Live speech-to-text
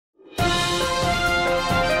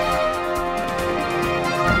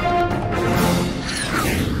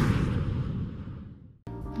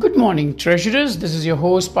morning, treasurers. This is your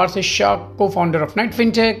host, Parthesh Shah, co-founder of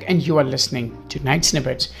Fintech, and you are listening to Night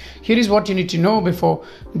Snippets. Here is what you need to know before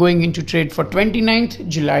going into trade for 29th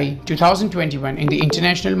July 2021 in the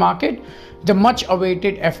international market. The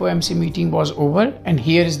much-awaited FOMC meeting was over, and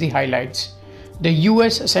here is the highlights. The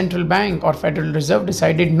US Central Bank or Federal Reserve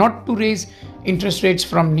decided not to raise interest rates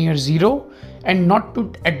from near zero and not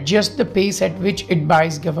to adjust the pace at which it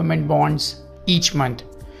buys government bonds each month.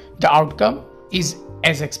 The outcome is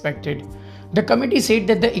as expected. The committee said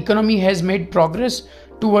that the economy has made progress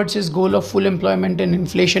towards its goal of full employment and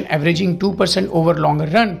inflation averaging 2% over longer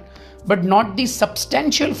run, but not the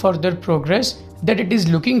substantial further progress that it is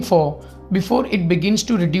looking for before it begins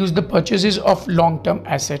to reduce the purchases of long-term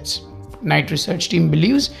assets. Knight research team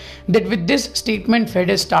believes that with this statement, Fed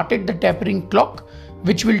has started the tapering clock,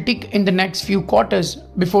 which will tick in the next few quarters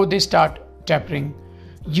before they start tapering.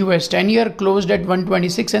 US 10-year closed at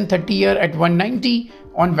 126 and 30-year at 190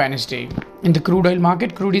 on Wednesday. In the crude oil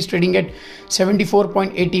market, crude is trading at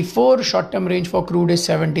 74.84. Short-term range for crude is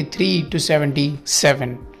 73 to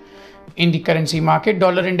 77. In the currency market,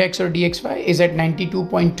 dollar index or DXY is at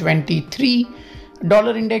 92.23.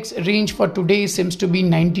 Dollar index range for today seems to be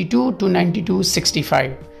 92 to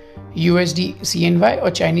 92.65. USD CNY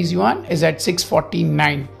or Chinese yuan is at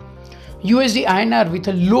 649. USD INR with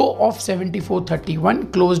a low of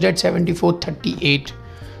 74.31 closed at 74.38.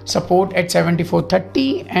 Support at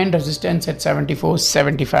 74.30 and resistance at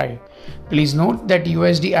 74.75. Please note that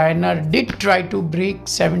USD INR did try to break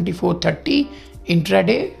 74.30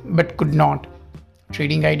 intraday but could not.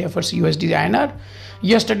 Trading idea for USD INR.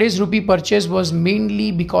 Yesterday's rupee purchase was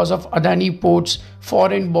mainly because of Adani Port's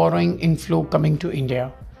foreign borrowing inflow coming to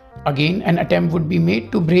India. Again, an attempt would be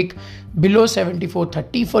made to break below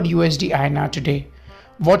 74.30 for USD INR today.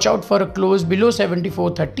 Watch out for a close below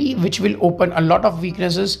 74.30, which will open a lot of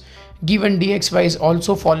weaknesses given DXY is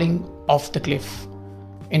also falling off the cliff.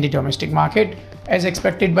 In the domestic market, as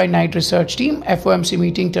expected by Knight research team, FOMC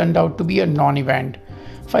meeting turned out to be a non-event.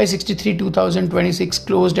 563.2026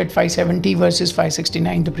 closed at 570 versus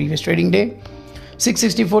 569 the previous trading day.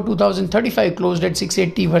 664.2035 closed at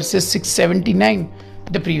 680 versus 679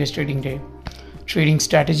 the previous trading day. Trading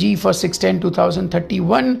strategy for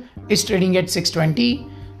 6.10/2031 is trading at 620.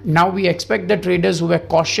 Now we expect the traders who were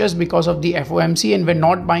cautious because of the FOMC and were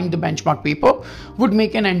not buying the benchmark paper would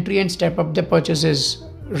make an entry and step up their purchases.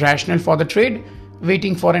 Rational for the trade,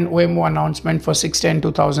 waiting for an OMO announcement for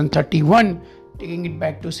 6.10/2031, taking it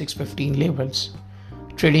back to 615 levels.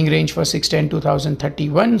 Trading range for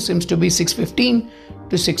 6.10/2031 seems to be 615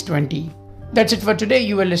 to 620. That's it for today.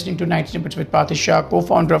 You are listening to Night Snippets with Parthesh Shah,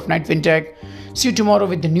 co-founder of Fintech. See you tomorrow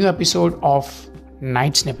with the new episode of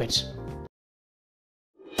Night Snippets.